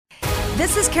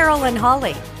This is Carolyn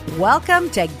Hawley. Welcome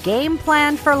to Game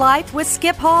Plan for Life with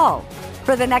Skip Hall.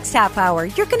 For the next half hour,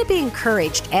 you're going to be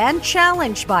encouraged and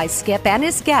challenged by Skip and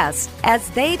his guests as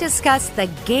they discuss the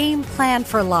game plan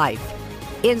for life.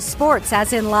 In sports,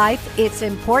 as in life, it's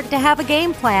important to have a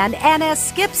game plan, and as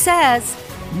Skip says,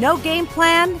 no game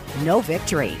plan, no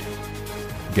victory.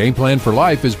 Game Plan for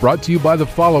Life is brought to you by the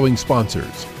following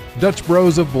sponsors: Dutch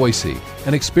Bros of Boise,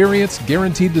 an experience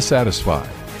guaranteed to satisfy;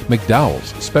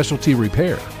 McDowell's Specialty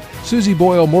Repair; Susie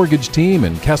Boyle Mortgage Team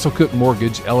and Castle Cook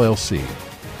Mortgage, LLC;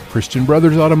 Christian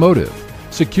Brothers Automotive;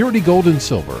 Security Gold and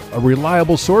Silver, a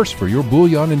reliable source for your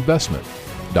bullion investment;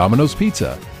 Domino's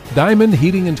Pizza; Diamond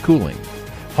Heating and Cooling;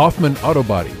 Hoffman Auto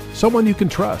Body, someone you can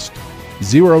trust;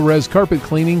 Zero Res Carpet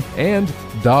Cleaning; and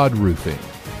Dodd Roofing.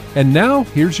 And now,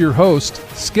 here's your host,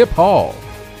 Skip Hall.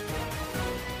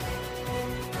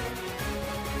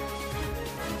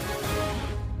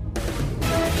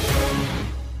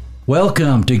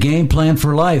 Welcome to Game Plan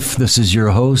for Life. This is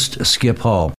your host, Skip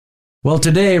Hall. Well,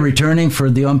 today, returning for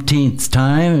the umpteenth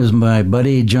time is my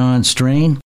buddy Jon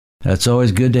Strain. It's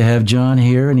always good to have John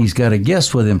here, and he's got a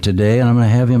guest with him today, and I'm going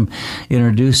to have him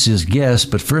introduce his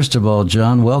guest. But first of all,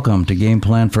 John, welcome to Game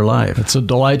Plan for Life. It's a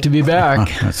delight to be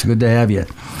back. It's good to have you.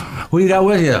 Who you got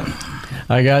with you?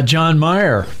 I got John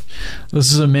Meyer.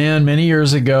 This is a man many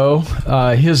years ago.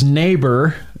 His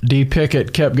neighbor, D.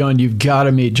 Pickett, kept going, "You've got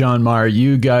to meet John Meyer.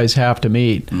 You guys have to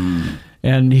meet."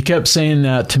 And he kept saying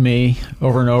that to me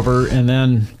over and over, and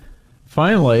then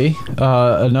finally,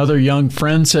 another young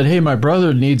friend said, "Hey, my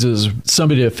brother needs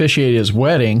somebody to officiate his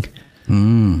wedding."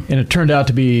 And it turned out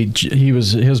to be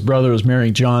his brother was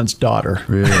marrying John's daughter.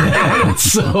 Really?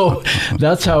 So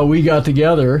that's how we got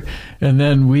together. And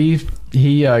then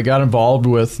he got involved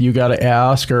with You Gotta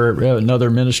Ask, or another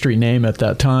ministry name at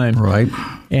that time. Right.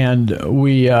 And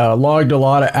we logged a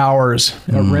lot of hours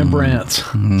at Rembrandt's,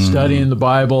 studying the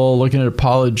Bible, looking at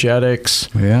apologetics,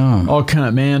 all kind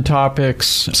of man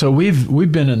topics. So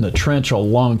we've been in the trench a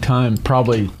long time,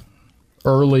 probably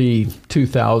early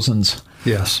 2000s.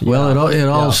 Yes. Well, it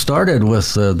all started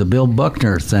with the Bill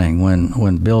Buckner thing,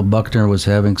 when Bill Buckner was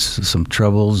having some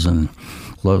troubles and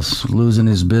was losing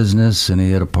his business, and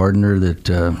he had a partner that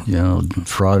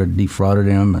defrauded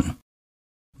him.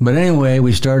 But anyway,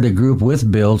 we started a group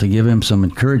with Bill to give him some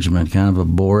encouragement, kind of a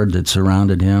board that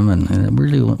surrounded him, and it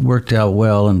really worked out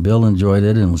well, and Bill enjoyed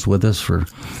it and was with us for a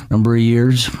number of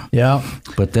years. Yeah.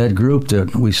 But that group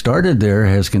that we started there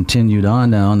has continued on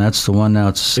now, and that's the one now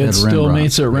at Rembrandt. It still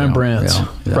meets at Rembrandt's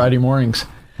Friday mornings.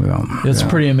 It's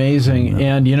pretty amazing.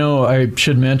 And, I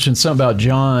should mention something about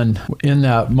John. In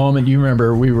that moment, you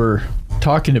remember we were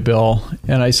talking to Bill,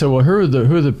 and I said, well, who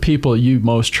are the people you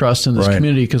most trust in this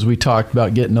community? Because we talked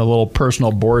about getting a little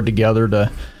personal board together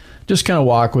to just kind of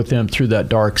walk with him through that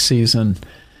dark season.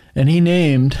 And he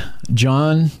named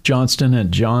John Johnston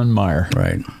and John Meyer.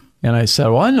 Right. And I said,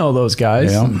 well, I know those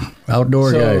guys. Yeah.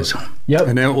 Outdoor guys. Yep.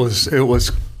 And it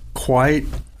was quite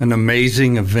an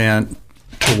amazing event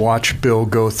to watch Bill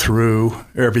go through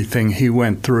everything he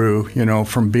went through,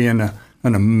 from being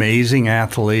an amazing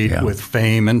athlete with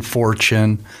fame and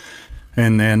fortune,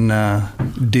 and then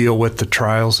deal with the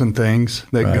trials and things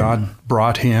that God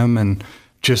brought him, and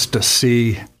just to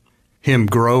see him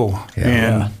grow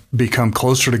and become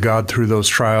closer to God through those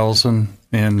trials and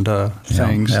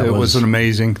things. It was an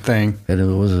amazing thing. And it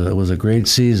was a great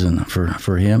season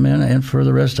for him and for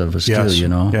the rest of us too,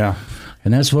 Yeah.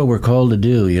 And that's what we're called to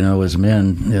do, as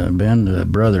men,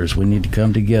 brothers. We need to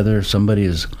come together. If somebody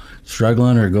is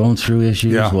struggling or going through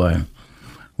issues, why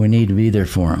we need to be there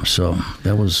for them. So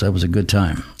that was a good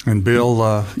time. And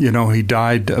Bill, he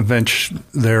died eventually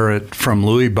there from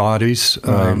Lewy bodies,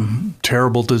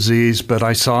 terrible disease. But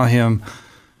I saw him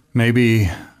maybe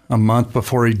a month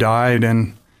before he died,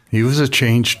 and he was a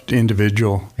changed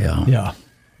individual. Yeah.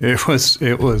 It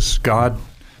was God.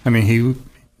 I mean,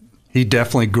 he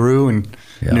definitely grew and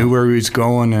knew where he was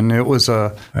going, and it was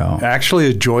actually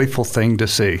a joyful thing to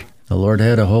see. The Lord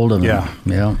had a hold of him.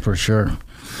 Yeah, for sure.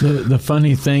 The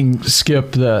funny thing,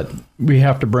 Skip, that we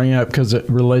have to bring up because it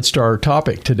relates to our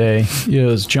topic today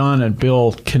is John and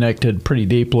Bill connected pretty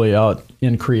deeply out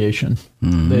in creation.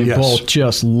 They both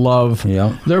just love.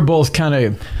 They're both kind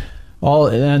of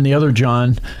and the other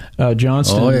John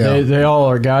Johnston, they all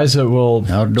are guys that will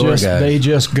they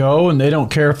just go, and they don't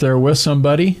care if they're with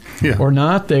somebody or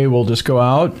not. They will just go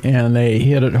out and they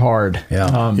hit it hard.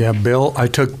 Bill, I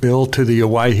took Bill to the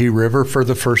Owyhee River for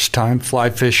the first time fly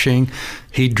fishing.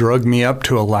 He drugged me up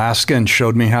to Alaska and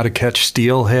showed me how to catch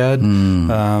steelhead.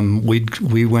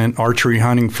 We went archery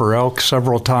hunting for elk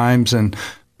several times, and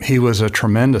he was a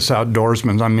tremendous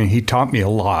outdoorsman. I mean, he taught me a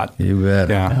lot. You bet.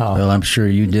 Yeah. Well, I'm sure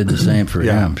you did the same for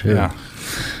him, too. Yeah.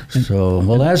 So,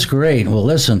 well, that's great. Well,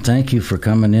 listen, thank you for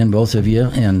coming in, both of you.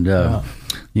 And,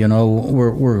 you know,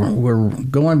 we're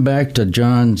going back to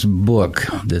John's book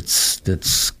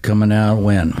that's coming out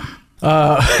when?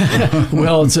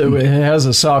 Well, it has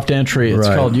a soft entry. It's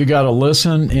called "You Got to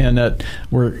Listen," and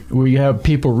we have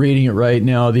people reading it right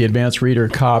now. The advanced reader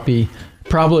copy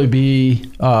probably be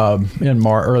in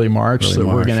early March that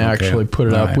we're going to actually put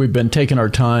it up. We've been taking our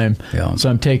time, so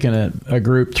I'm taking a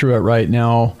group through it right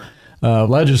now,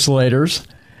 legislators,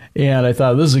 and I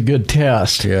thought this is a good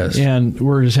test. Yes, and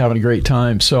we're just having a great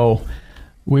time. So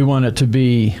we want it to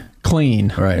be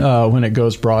clean when it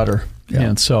goes broader. Yeah.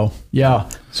 And so,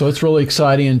 so it's really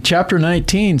exciting. And chapter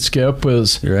 19, Skip,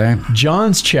 was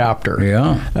John's chapter.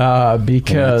 Yeah.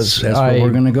 Because that's where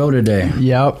we're going to go today.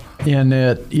 Yep. And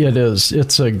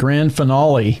it's a grand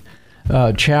finale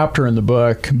chapter in the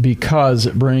book because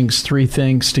it brings three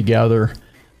things together.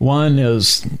 One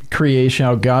is creation,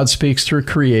 how God speaks through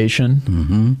creation.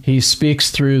 Mm-hmm. He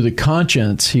speaks through the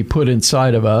conscience he put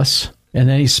inside of us. And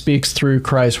then he speaks through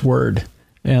Christ's word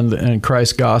and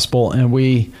Christ's gospel.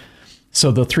 And so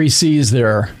the three C's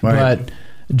there, but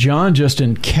John just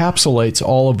encapsulates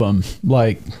all of them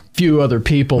like few other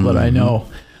people that I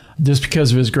know, just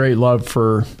because of his great love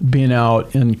for being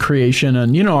out in creation.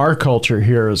 And, you know, our culture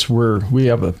here is we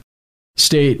have a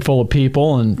state full of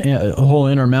people and a whole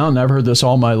Intermountain. I've heard this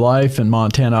all my life in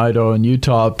Montana, Idaho, and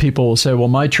Utah. People will say, well,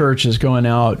 my church is going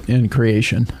out in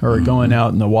creation or going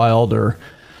out in the wild or,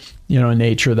 you know,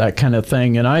 nature, that kind of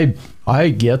thing. And I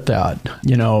get that,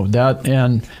 you know,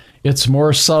 and it's a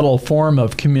more subtle form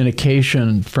of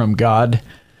communication from God,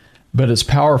 but it's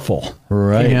powerful.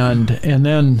 Right. And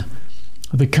then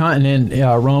the continent,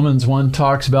 Romans 1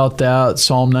 talks about that,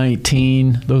 Psalm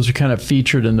 19, those are kind of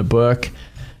featured in the book.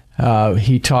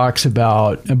 He talks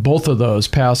about, in both of those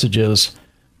passages,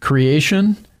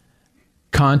 creation,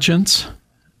 conscience,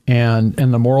 and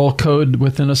the moral code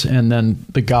within us, and then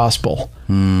the gospel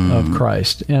of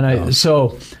Christ. And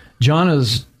so John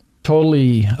is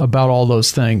totally about all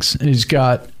those things. He's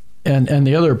got, and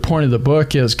the other point of the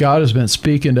book is God has been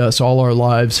speaking to us all our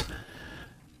lives.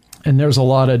 And there's a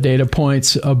lot of data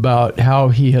points about how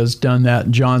he has done that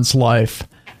in John's life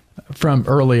from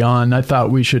early on. I thought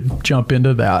we should jump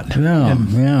into that.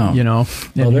 Yeah. You know,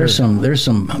 well, there's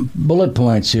some bullet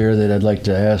points here that I'd like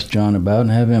to ask John about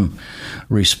and have him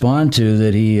respond to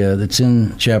that's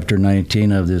in chapter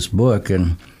 19 of this book.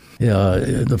 And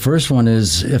the first one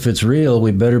is, if it's real,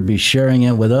 we better be sharing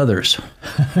it with others.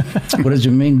 What did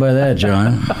you mean by that,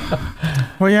 John?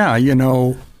 Well, yeah, you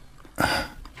know,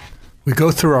 we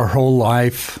go through our whole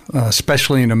life,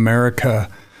 especially in America.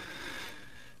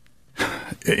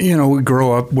 You know, we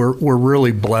grow up, we're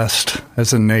really blessed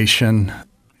as a nation.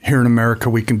 Here in America,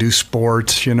 we can do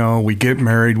sports, you know, we get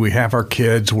married, we have our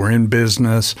kids, we're in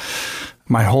business.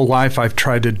 My whole life, I've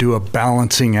tried to do a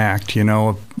balancing act, you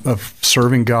know, of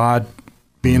serving God,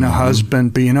 being a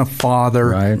husband, being a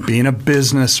father, being a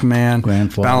businessman,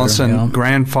 balancing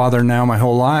grandfather now my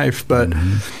whole life. But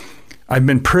I've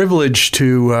been privileged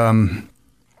to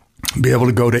be able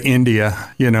to go to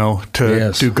India, you know,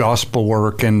 to do gospel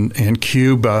work, and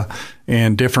Cuba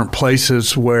and different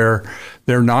places where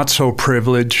they're not so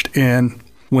privileged. And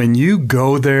when you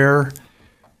go there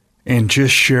and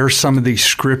just share some of these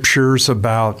scriptures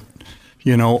about,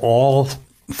 you know, all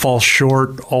fall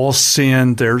short, all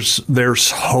sin,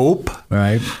 there's hope.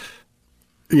 Right.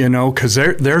 You know, because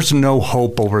there's no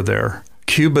hope over there.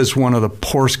 Cuba is one of the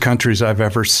poorest countries I've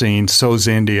ever seen. So's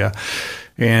India.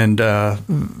 And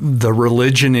the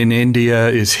religion in India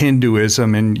is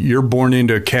Hinduism, and you're born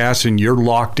into a caste and you're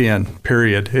locked in,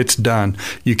 period. It's done.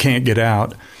 You can't get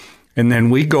out. And then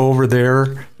we go over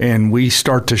there and we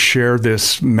start to share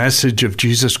this message of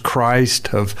Jesus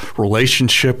Christ, of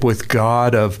relationship with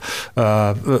God, of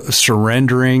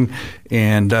surrendering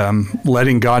and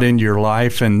letting God into your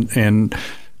life, and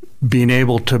being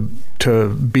able to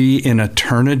be in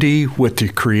eternity with the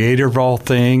Creator of all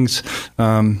things.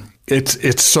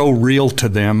 It's so real to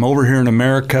them. Over here in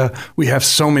America, we have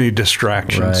so many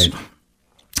distractions. Right.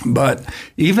 But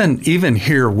even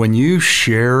here, when you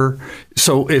share,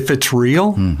 so if it's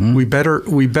real, we better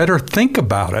think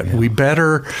about it. Yeah. We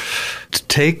better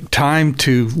take time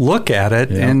to look at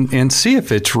it and see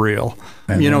if it's real.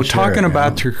 And you know, talking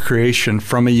about your creation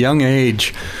from a young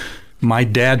age, my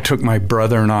dad took my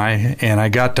brother and I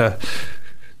got to,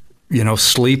 you know,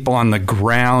 sleep on the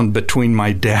ground between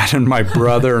my dad and my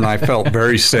brother, and I felt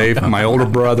very safe. My older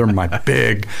brother, my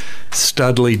big,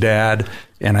 studly dad,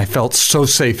 and I felt so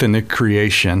safe in the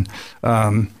creation.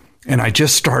 And I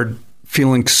just started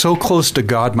feeling so close to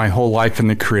God my whole life in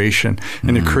the creation.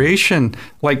 And the creation,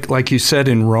 like you said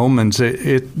in Romans,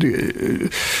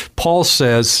 Paul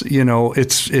says,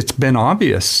 it's been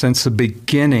obvious since the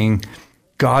beginning,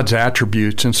 God's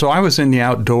attributes. And so I was in the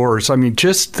outdoors. I mean,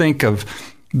 just think of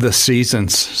the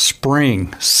seasons: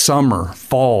 spring, summer,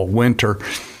 fall, winter.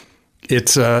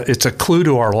 It's a clue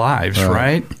to our lives,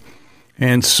 right?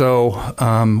 And so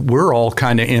we're all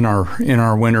kind of in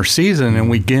our winter season, and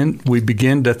we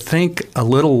begin to think a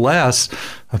little less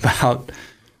about.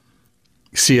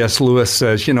 C.S. Lewis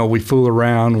says, we fool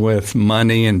around with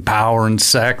money and power and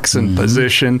sex and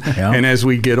position, and as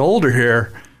we get older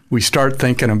here, we start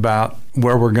thinking about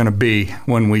where we're going to be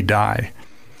when we die.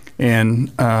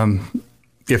 And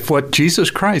if what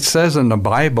Jesus Christ says in the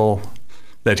Bible,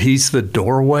 that he's the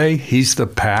doorway, he's the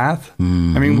path. I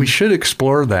mean, we should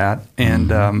explore that and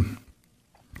then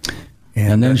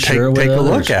share take with a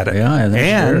others. Look at it. Yeah, and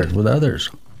then share it with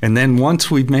others. And then once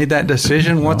we've made that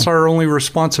decision, what's our only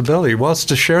responsibility? Well, it's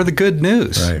to share the good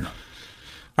news. Right.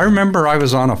 I remember I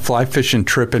was on a fly fishing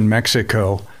trip in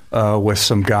Mexico with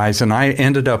some guys, and I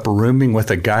ended up rooming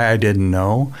with a guy I didn't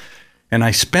know. And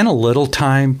I spent a little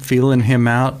time feeling him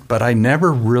out, but I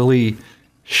never really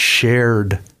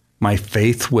shared my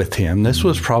faith with him. This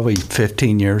was probably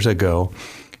 15 years ago,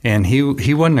 and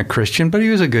he wasn't a Christian, but he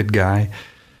was a good guy.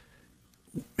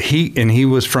 He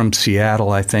was from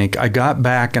Seattle, I think. I got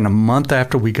back, and a month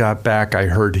after we got back, I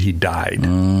heard he died.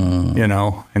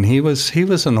 And he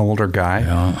was an older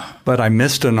guy, but I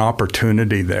missed an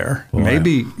opportunity there. Boy.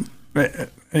 Maybe,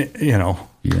 you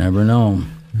never know.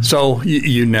 So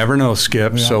you never know,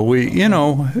 Skip. Yeah. So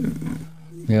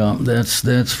Yeah,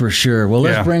 that's for sure. Well,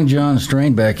 let's bring Jon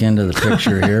Strain back into the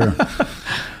picture here.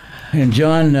 And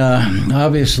John,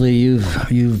 obviously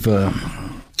you've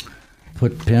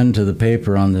put pen to the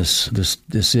paper on this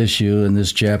issue and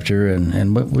this chapter,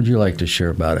 and what would you like to share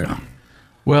about it?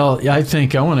 Well, I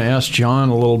think I want to ask John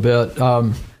a little bit.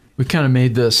 We kind of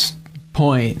made this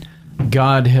point.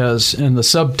 God has, and the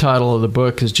subtitle of the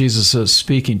book is Jesus is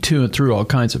speaking to and through all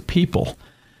kinds of people.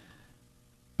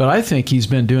 But I think he's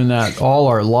been doing that all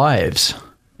our lives,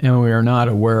 and we are not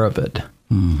aware of it.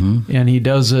 And he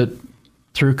does it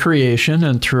through creation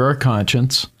and through our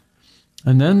conscience.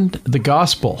 And then the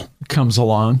gospel comes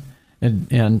along,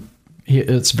 and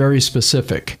it's very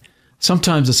specific.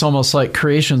 Sometimes it's almost like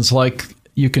creation's like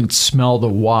you can smell the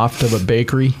waft of a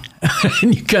bakery,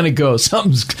 and you kind of go,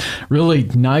 something's really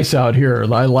nice out here.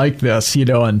 I like this,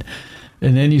 and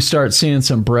then you start seeing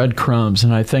some breadcrumbs,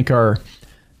 and I think our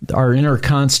inner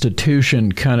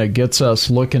constitution kind of gets us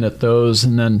looking at those,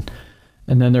 and then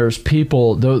there's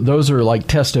people. Those are like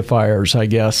testifiers, I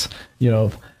guess,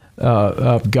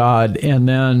 of God. And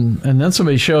then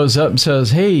somebody shows up and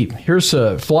says, "Hey, here's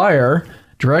a flyer,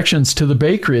 directions to the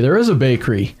bakery. There is a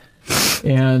bakery,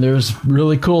 and there's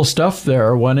really cool stuff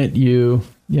there. Why don't you,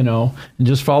 and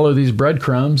just follow these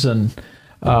breadcrumbs, and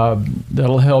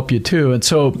that'll help you too." And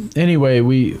so anyway,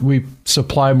 we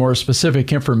supply more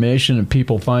specific information, and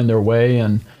people find their way.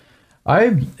 And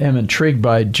I am intrigued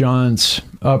by John's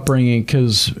upbringing,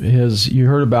 because you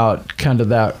heard about kind of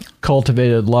that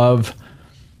cultivated love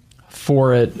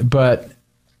for it, but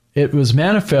it was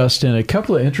manifest in a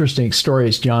couple of interesting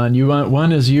stories, John.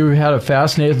 One is you had a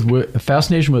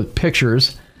fascination with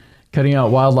pictures, cutting out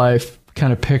wildlife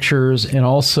kind of pictures, and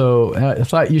also I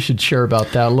thought you should share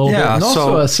about that a little bit, and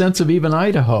also a sense of even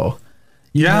Idaho.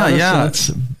 This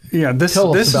is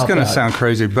going to sound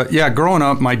crazy, but growing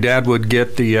up, my dad would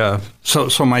get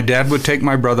so my dad would take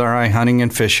my brother and I hunting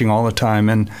and fishing all the time,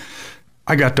 and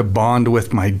I got to bond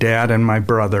with my dad and my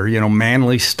brother,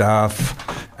 manly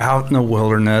stuff, out in the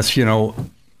wilderness,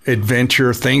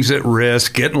 adventure, things at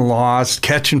risk, getting lost,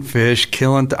 catching fish,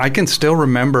 killing. I can still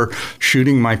remember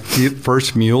shooting my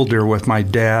first mule deer with my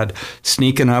dad,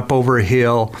 sneaking up over a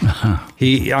hill.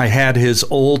 I had his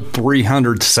old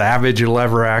 300 Savage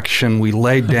lever action. We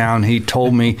laid down. He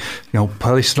told me,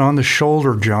 place it on the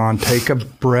shoulder, John. Take a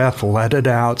breath, let it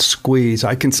out, squeeze.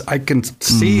 I can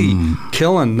see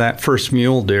killing that first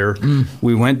mule deer.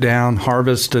 We went down,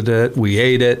 harvested it, we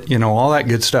ate it, all that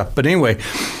good stuff. But anyway,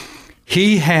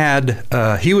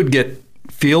 he would get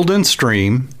Field and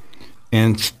Stream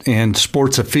and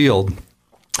Sports Afield,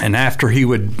 and after he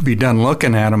would be done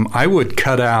looking at them, I would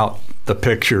cut out the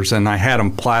pictures, and I had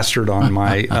them plastered on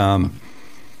my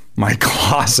my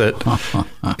closet.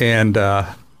 And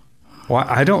I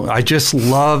just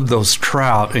love those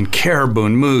trout and caribou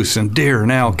and moose and deer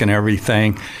and elk and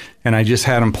everything, and I just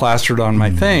had them plastered on my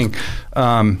thing.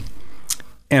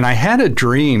 And I had a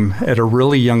dream at a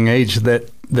really young age that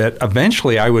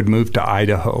eventually I would move to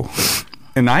Idaho.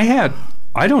 And I had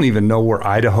I don't even know where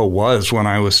Idaho was when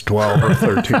I was 12 or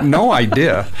 13. No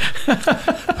idea.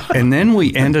 And then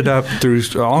we ended up through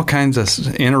all kinds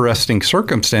of interesting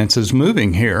circumstances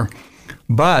moving here.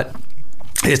 But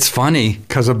it's funny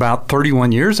because about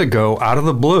 31 years ago, out of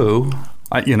the blue,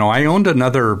 I owned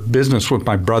another business with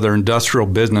my brother, industrial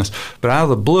business, but out of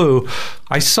the blue,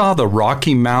 I saw the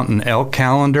Rocky Mountain elk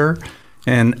calendar,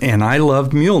 and I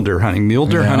loved mule deer hunting. Mule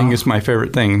deer hunting is my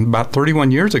favorite thing. About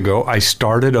 31 years ago, I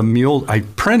started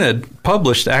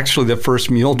published actually the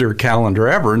first mule deer calendar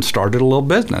ever and started a little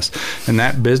business. And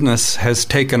that business has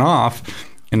taken off,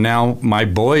 and now my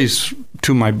boys,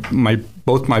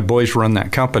 both my boys run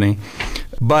that company.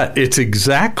 But it's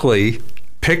exactly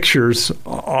pictures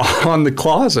on the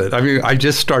closet. I mean, I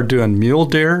just started doing mule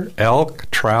deer, elk,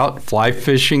 trout, fly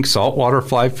fishing, saltwater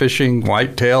fly fishing,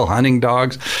 whitetail, hunting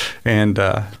dogs. And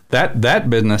that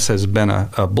business has been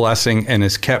a blessing and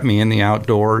has kept me in the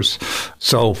outdoors.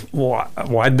 So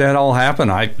why'd that all happen?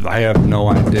 I have no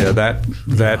idea.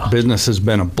 That business has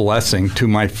been a blessing to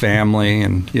my family,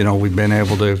 and, we've been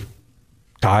able to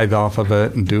tithe off of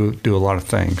it and do a lot of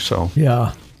things. So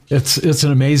yeah. It's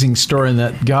an amazing story, and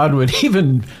that God would,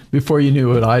 even before you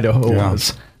knew what Idaho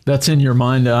was, that's in your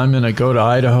mind that I'm going to go to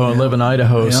Idaho and live in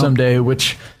Idaho someday,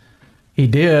 which he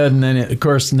did. And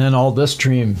then all this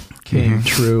dream came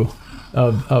true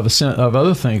of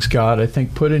other things God, I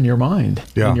think, put in your mind,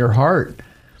 in your heart.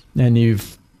 And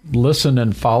you've listened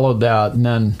and followed that.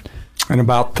 And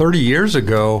about 30 years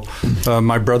ago,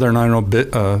 my brother and I own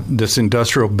this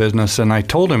industrial business, and I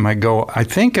told him, I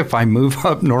think if I move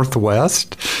up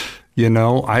northwest,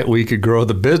 we could grow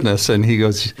the business. And he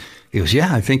goes,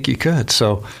 yeah, I think you could.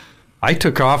 So I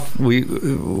took off. We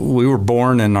were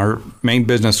born, and our main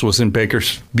business was in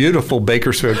beautiful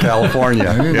Bakersfield,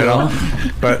 California.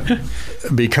 But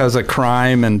because of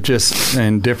crime and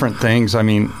different things, I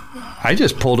mean, I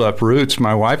just pulled up roots,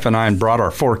 my wife and I, and brought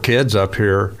our 4 kids up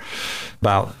here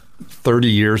about 30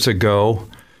 years ago.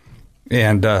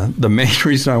 And the main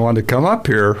reason I wanted to come up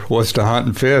here was to hunt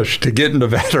and fish, to get into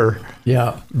better,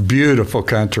 beautiful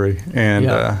country.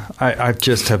 And I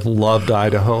just have loved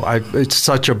Idaho. It's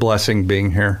such a blessing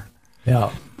being here.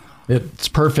 Yeah. It's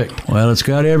perfect. Well, it's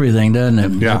got everything, doesn't it?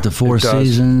 It's got the 4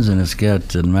 seasons, and it's got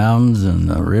the mountains and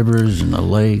the rivers and the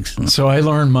lakes. So I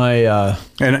learned my...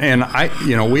 And I,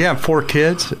 we have 4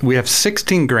 kids. We have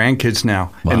 16 grandkids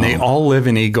now, and they all live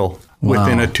in Eagle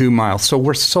within a 2 mile. So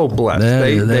we're so blessed.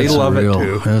 They love it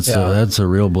too. That's a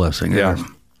real blessing. Yeah.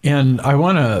 And I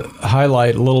want to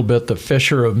highlight a little bit the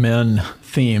Fisher of Men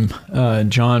theme,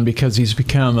 John, because he's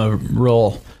become a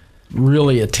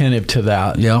really attentive to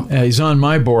that. Yeah. He's on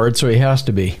my board, so he has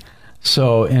to be.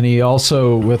 So, and he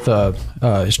also, with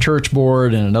his church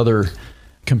board and another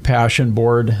compassion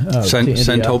board.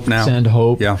 Send Hope now. Send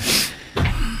Hope. Yeah.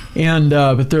 And,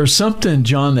 but there's something,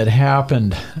 John, that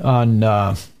happened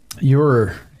on,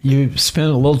 you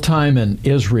spent a little time in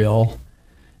Israel,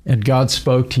 and God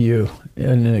spoke to you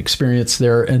in an experience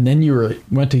there, and then you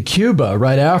went to Cuba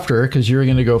right after, because you were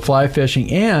going to go fly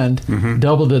fishing, and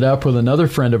doubled it up with another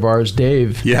friend of ours,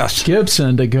 Dave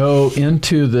Gibson, to go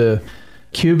into the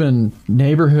Cuban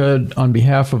neighborhood on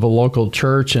behalf of a local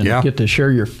church and get to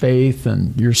share your faith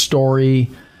and your story.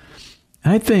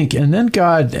 I think, and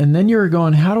then you were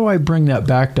going, how do I bring that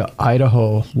back to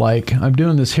Idaho? Like, I'm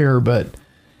doing this here, but...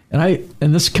 And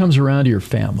this comes around to your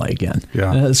family again.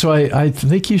 Yeah. So I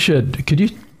think could you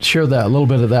share that, a little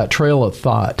bit of that trail of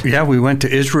thought? Yeah, we went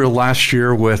to Israel last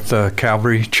year with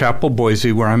Calvary Chapel,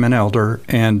 Boise, where I'm an elder,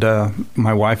 and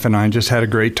my wife and I just had a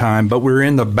great time. But we were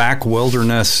in the back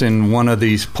wilderness in one of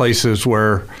these places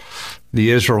where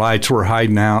the Israelites were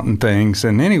hiding out and things.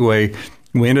 And anyway,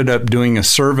 we ended up doing a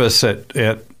service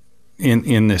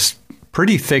in this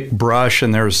pretty thick brush,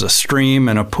 and there was a stream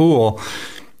and a pool.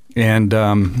 And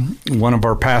one of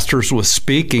our pastors was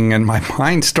speaking, and my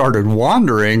mind started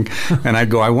wandering. And I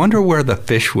go, I wonder where the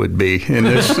fish would be in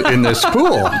this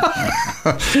pool.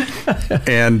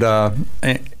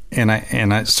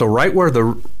 So right where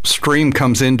the stream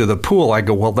comes into the pool, I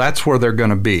go, well, that's where they're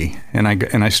going to be. And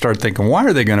I start thinking, why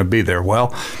are they going to be there?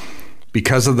 Well,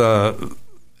 because of the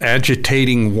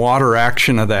agitating water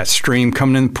action of that stream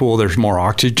coming in the pool, there's more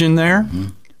oxygen there. Mm-hmm.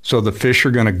 So the fish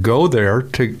are going to go there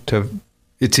to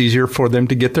it's easier for them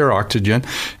to get their oxygen,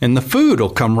 and the food will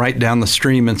come right down the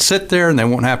stream and sit there, and they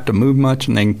won't have to move much,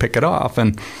 and they can pick it off.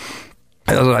 And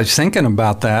as I was thinking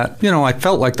about that, I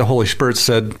felt like the Holy Spirit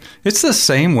said, it's the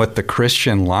same with the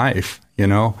Christian life,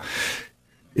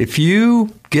 If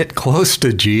you get close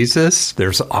to Jesus,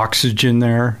 there's oxygen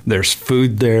there, there's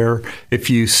food there. If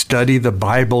you study the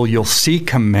Bible, you'll see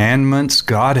commandments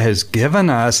God has given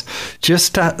us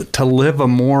just to live a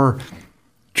more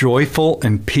joyful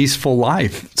and peaceful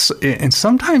life. And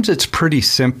sometimes it's pretty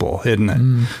simple, isn't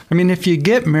it? I mean, if you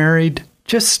get married,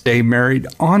 just stay married.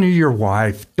 Honor your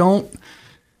wife. Don't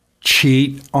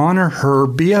cheat. Honor her.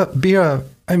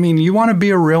 I mean, you want to be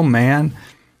a real man,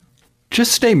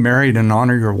 just stay married and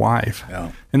honor your wife.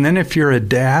 Yeah. And then if you're a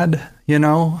dad,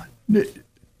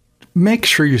 make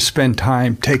sure you spend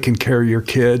time taking care of your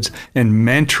kids and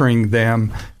mentoring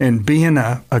them and being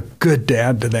a good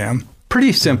dad to them.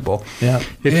 Pretty simple. Yeah.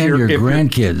 And your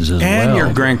grandkids as well. And your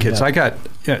grandkids.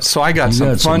 Yeah. I got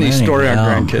some funny story on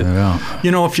grandkids.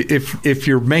 Yeah. If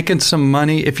you're making some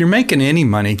money, if you're making any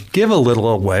money, give a little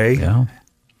away. Yeah.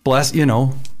 Bless,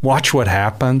 watch what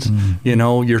happens.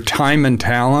 Your time and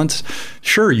talents.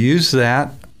 Sure, use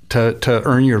that to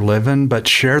earn your living, but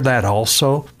share that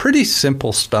also. Pretty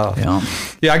simple stuff.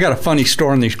 Yeah, I got a funny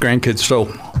story on these grandkids.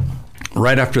 So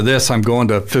right after this, I'm going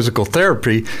to physical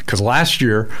therapy because last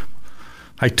year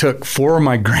I took 4 of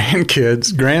my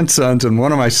grandsons, and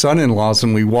one of my son-in-laws,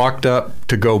 and we walked up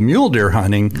to go mule deer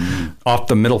hunting off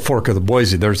the middle fork of the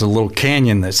Boise. There's a little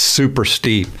canyon that's super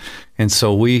steep. And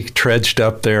so we trudged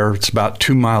up there. It's about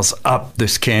 2 miles up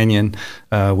this canyon.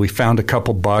 We found a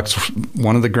couple bucks.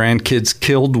 One of the grandkids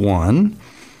killed one.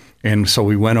 And so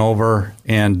we went over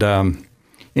and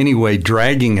anyway,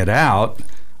 dragging it out.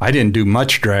 I didn't do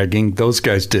much dragging. Those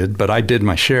guys did, but I did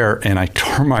my share, and I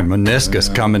tore my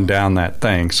meniscus coming down that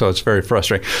thing. So it's very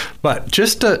frustrating. But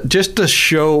just to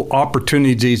show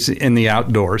opportunities in the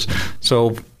outdoors.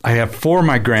 So I have 4 of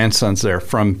my grandsons there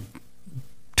from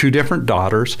 2 different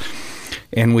daughters,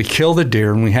 and we kill the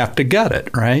deer and we have to gut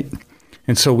it, right?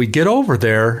 And so we get over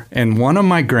there, and one of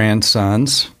my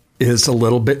grandsons is a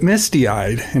little bit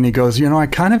misty-eyed, and he goes, I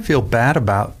kind of feel bad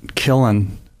about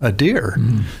killing a deer.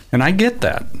 And I get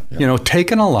that.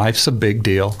 Taking a life's a big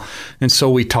deal. And so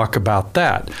we talk about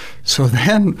that. So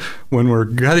then when we're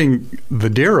gutting the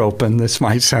deer open, this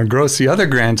might sound gross, the other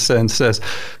grandson says,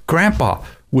 "Grandpa,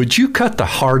 would you cut the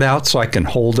heart out so I can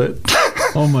hold it?"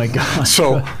 Oh my God.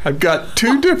 So I've got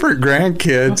 2 different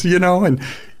grandkids, and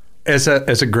as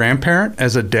a grandparent,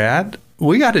 as a dad,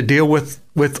 we got to deal with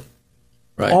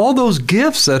all those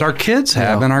gifts that our kids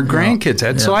have and our grandkids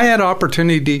had. So I had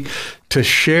opportunity to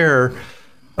share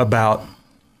about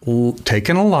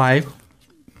taking a life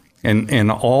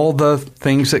and all the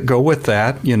things that go with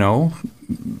that,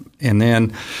 and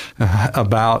then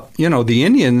about, the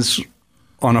Indians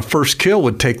on a first kill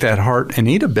would take that heart and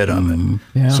eat a bit of it.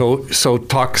 Yeah. So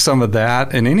talk some of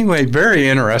that. And anyway, very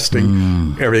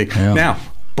interesting, everything. Yeah. Now,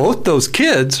 both those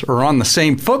kids are on the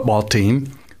same football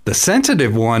team. The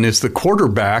sensitive one is the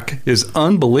quarterback, is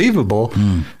unbelievable.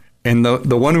 And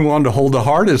the one who wanted to hold the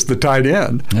heart is the tight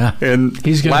end. Yeah. And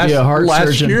he's going to be a heart surgeon.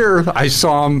 Last year, I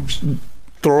saw him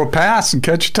throw a pass and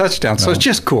catch a touchdown. So it's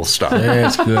just cool stuff.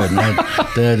 That's good.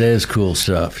 That is cool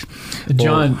stuff.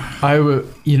 John,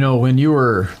 when you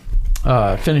were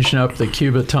finishing up the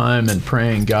Cuba time and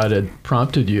praying, God had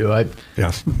prompted you.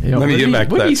 Yes. Let me get back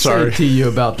to that. What did he say to you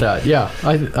about that? Yeah,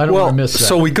 I don't want to miss that.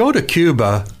 So we go to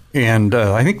Cuba. And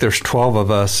I think there's 12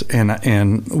 of us,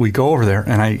 and we go over there.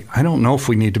 And I don't know if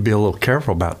we need to be a little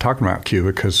careful about talking about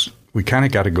Cuba because we kind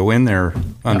of got to go in there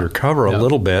undercover a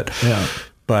little bit. Yeah.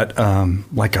 But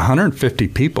like 150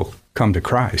 people come to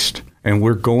Christ, and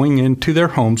we're going into their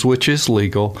homes, which is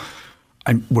legal.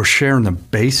 We're sharing the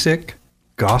basic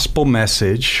gospel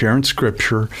message, sharing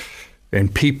scripture,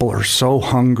 and people are so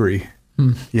hungry,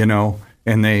 and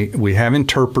we have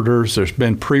interpreters. There's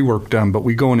been pre-work done, but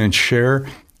we go in and share.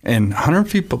 And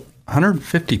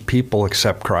 150 people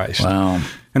accept Christ. Wow.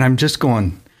 And I'm just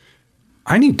going,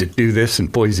 I need to do this in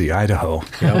Boise, Idaho.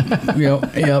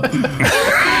 Yep.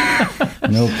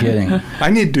 No kidding. I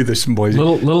need to do this in Boise.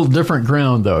 Little different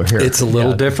ground, though, here. It's a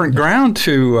little different ground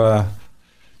to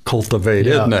cultivate,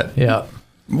 isn't it? Yeah.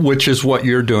 Which is what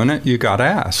you're doing You got to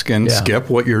ask. And Skip,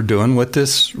 what you're doing with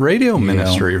this radio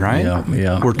ministry, right?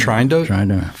 Yeah. We're trying to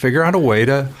figure out a way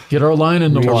to get our line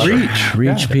in the water.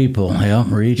 Reach people.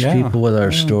 Reach people with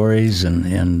our stories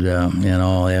and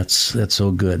all. That's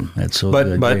so good. That's so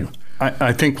good. But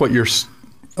I think what you're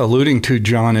alluding to,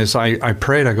 John, is I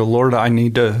prayed. I go, Lord, I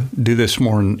need to do this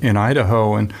more in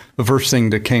Idaho. And the first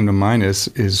thing that came to mind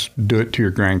is do it to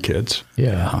your grandkids.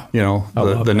 Yeah.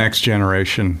 The next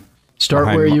generation.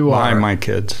 Start where you are. Behind my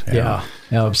kids. Yeah,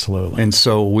 absolutely. And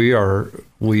so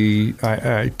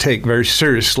I take very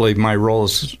seriously my role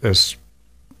as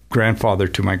grandfather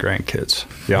to my grandkids.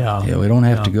 Yep. Yeah, we don't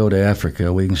have to go to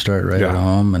Africa. We can start right at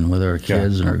home and with our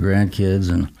kids and our grandkids.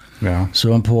 And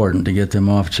so important to get them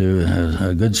off to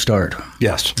a good start.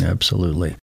 Yes.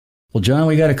 Absolutely. Well, John,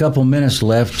 we got a couple minutes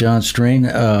left. Jon Strain.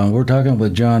 We're talking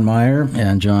with John Meyer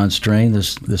and Jon Strain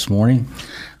this morning.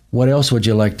 What else would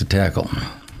you like to tackle?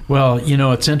 Well,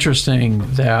 it's interesting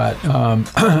that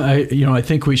I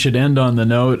think we should end on the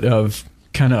note of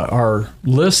kind of our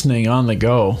listening on the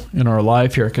go in our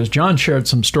life here, because John shared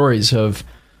some stories of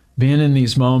being in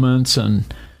these moments and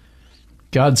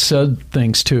God said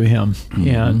things to him,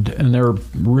 and they're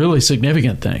really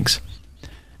significant things.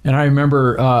 And I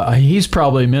remember he's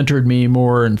probably mentored me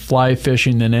more in fly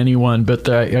fishing than anyone, but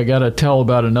I got to tell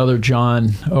about another John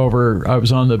I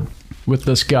was with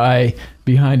this guy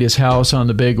behind his house on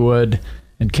the Big Wood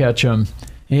and Ketchum.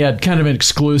 He had kind of an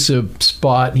exclusive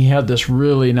spot, and he had this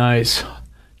really nice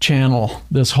channel,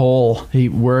 this hole he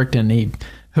worked, and he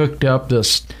hooked up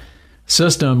this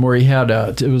system where he had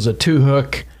it was a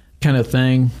 2-hook kind of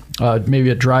thing, maybe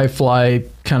a dry fly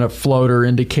kind of floater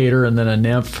indicator and then a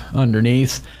nymph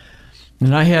underneath.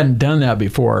 And I hadn't done that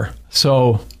before.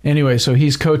 So anyway,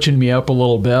 he's coaching me up a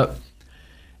little bit.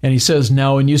 And he says,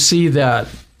 now when you see that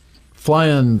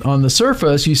flying on the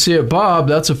surface, you see it bob,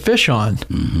 that's a fish on.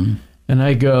 Mm-hmm. And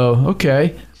I go,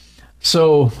 okay.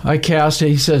 So I cast it.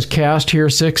 He says, cast here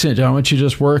 6 inch. I want you to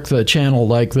just work the channel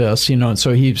like this, And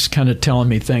so he's kind of telling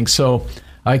me things. So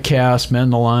I cast,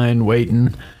 mend the line,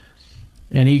 waiting.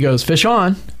 And he goes, fish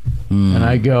on. And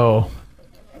I go,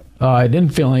 I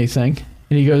didn't feel anything.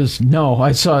 And he goes, no,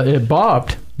 I saw it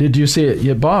bobbed. Did you see it?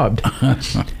 It bobbed.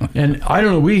 And I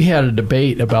don't know, we had a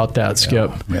debate about that,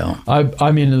 Skip. Yeah.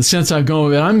 I mean, in the sense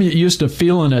I'm used to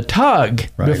feeling a tug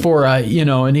before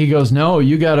and he goes, no,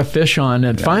 you got a fish on.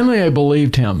 And finally I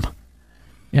believed him.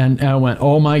 And I went,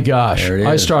 oh my gosh.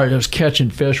 I started just catching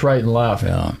fish right and left.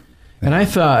 Yeah. And I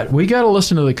thought, we got to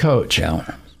listen to the coach.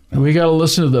 Yeah. We got to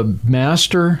listen to the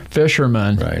master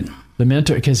fisherman, the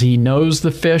mentor, because he knows the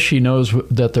fish. He knows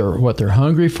that what they're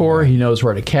hungry for. He knows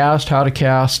where to cast, how to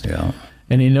cast,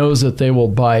 and he knows that they will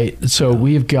bite. So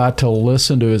we've got to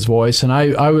listen to his voice. And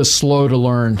I was slow to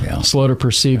learn, slow to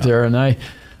perceive there. And I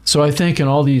think in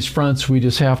all these fronts, we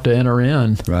just have to enter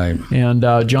in. Right.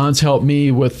 And John's helped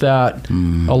me with that a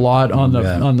lot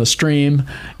on the stream,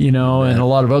 and a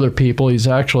lot of other people. He's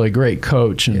actually a great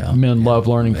coach, and men love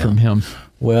learning from him.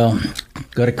 Well,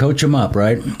 got to coach them up,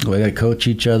 right? We got to coach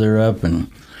each other up and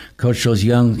coach those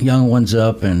young ones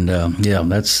up, and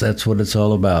that's what it's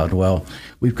all about. Well,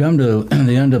 we've come to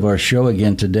the end of our show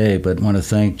again today, but want to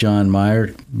thank John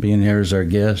Meyer being here as our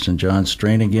guest, and Jon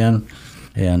Strain again.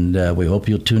 And we hope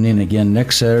you'll tune in again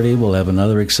next Saturday. We'll have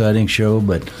another exciting show.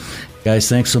 But guys,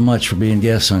 thanks so much for being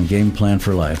guests on Game Plan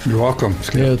for Life. You're welcome.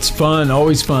 Yeah, it's fun,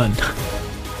 always fun.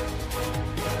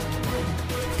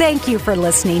 Thank you for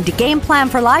listening to Game Plan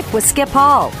for Life with Skip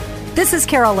Hall. This is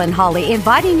Carolyn Hawley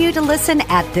inviting you to listen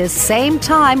at this same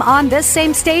time on this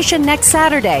same station next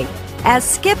Saturday as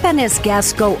Skip and his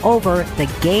guests go over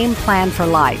the Game Plan for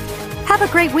Life. Have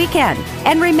a great weekend.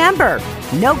 And remember,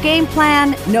 no game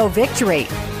plan, no victory.